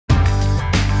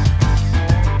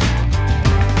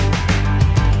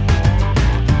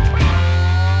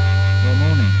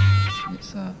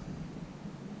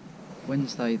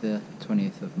Wednesday the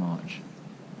 20th of March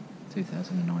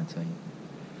 2019.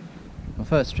 My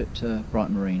first trip to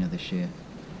Brighton Marina this year.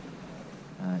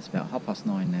 It's about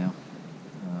 9:30 now.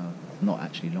 I've not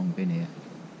actually long been here.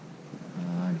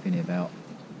 I've only been here about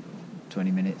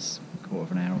 20 minutes, quarter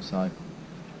of an hour or so.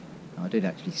 I did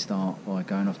actually start by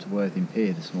going off to Worthing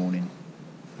Pier this morning.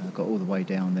 Got all the way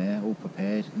down there, all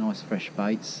prepared, nice fresh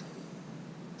baits.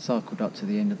 Cycled up to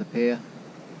the end of the pier.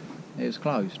 It was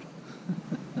closed.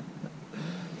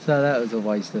 So that was a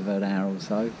waste of an hour or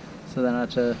so. So then I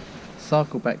had to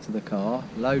cycle back to the car,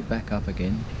 load back up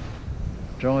again,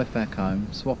 drive back home,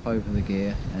 swap over the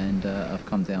gear, and I've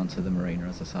come down to the marina,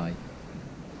 as I say.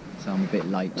 So I'm a bit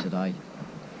late today,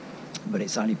 but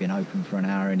it's only been open for an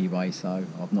hour anyway, so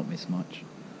I've not missed much.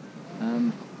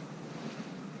 I'm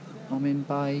in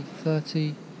bay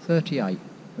 38,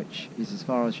 which is as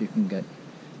far as you can get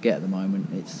at the moment.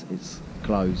 It's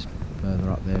closed further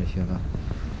up there if you have a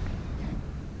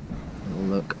little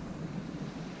look.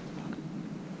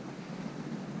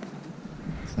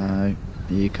 So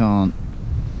you can't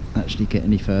actually get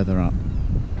any further up.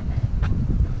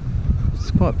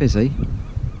 It's quite busy.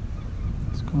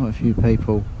 There's quite a few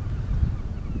people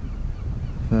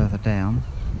further down,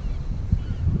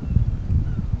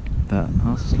 but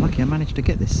I was lucky I managed to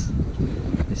get this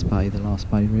bay, the last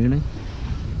bay really,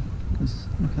 because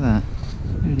look at that,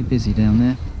 it's really busy down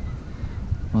there.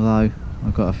 Although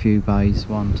I've got a few bays,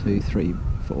 1, 2, 3,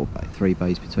 4, 3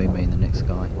 bays between me and the next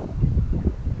guy.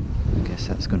 I guess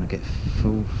that's going to get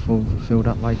filled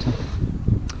up later.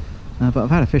 But I've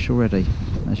had a fish already,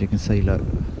 as you can see. Look,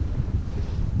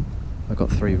 I've got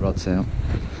 3 rods out.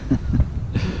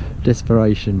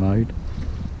 Desperation mode.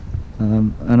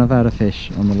 And I've had a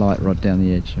fish on the light rod down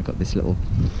the edge. I've got this little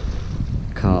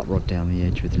carp rod down the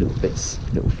edge with little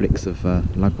flicks of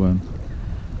lugworm.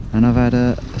 And I've had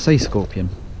a sea scorpion.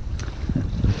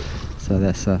 So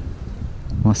that's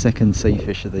my second sea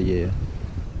fish of the year.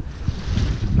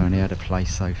 I've only had a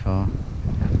place so far.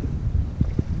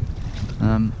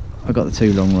 I've got the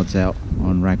 2 long rods out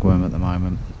on ragworm at the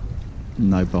moment.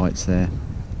 No bites there.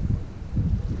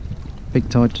 Big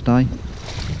tide today,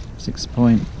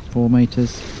 6.4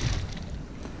 metres.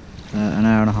 An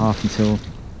hour and a half until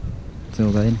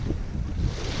then.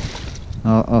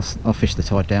 I'll fish the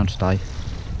tide down today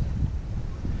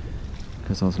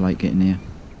because I was late getting here.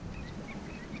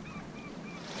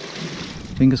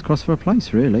 Fingers crossed for a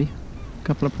place, really. A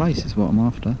couple of places what I'm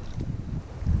after.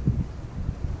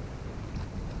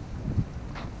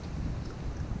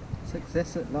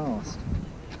 Success at last.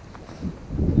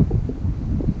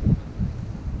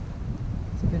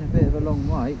 It's been a bit of a long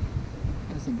wait.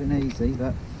 Hasn't been easy,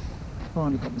 but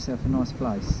finally got myself a nice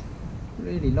place.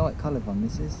 Really light coloured one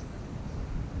this is.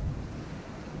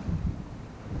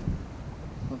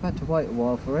 I've had to wait a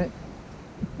while for it.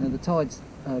 The tide's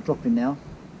dropping now,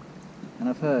 and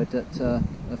I've heard that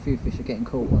a few fish are getting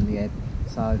caught on the ebb,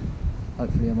 so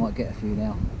hopefully I might get a few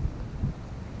now.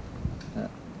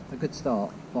 A good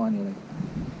start, finally.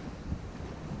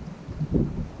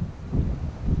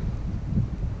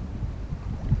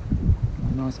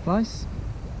 A nice place.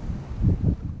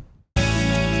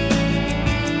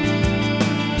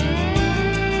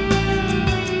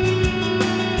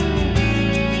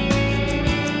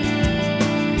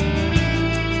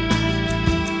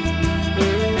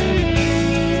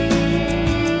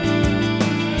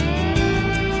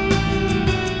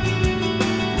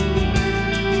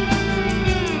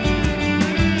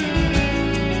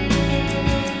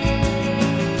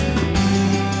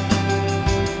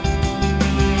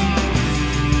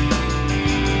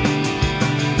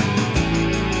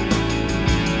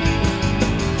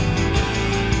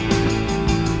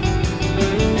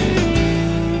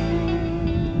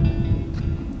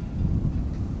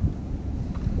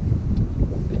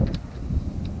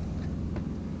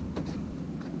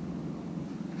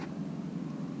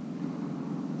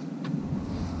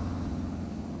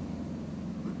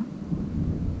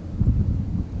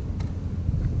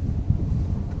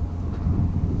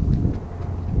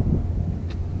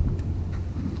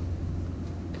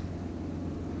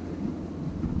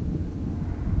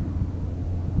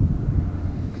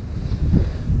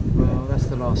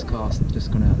 Last cast, just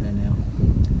gone out there now.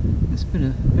 It's been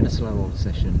a slow old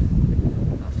session.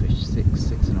 I fished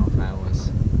 6.5 hours.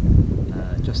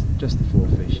 Just the 4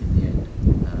 fish in the end.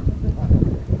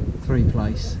 3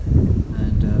 place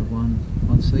and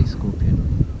one sea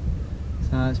scorpion.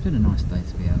 So it's been a nice day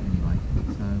to be out anyway.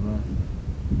 So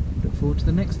look forward to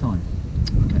the next time.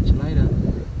 Catch you later.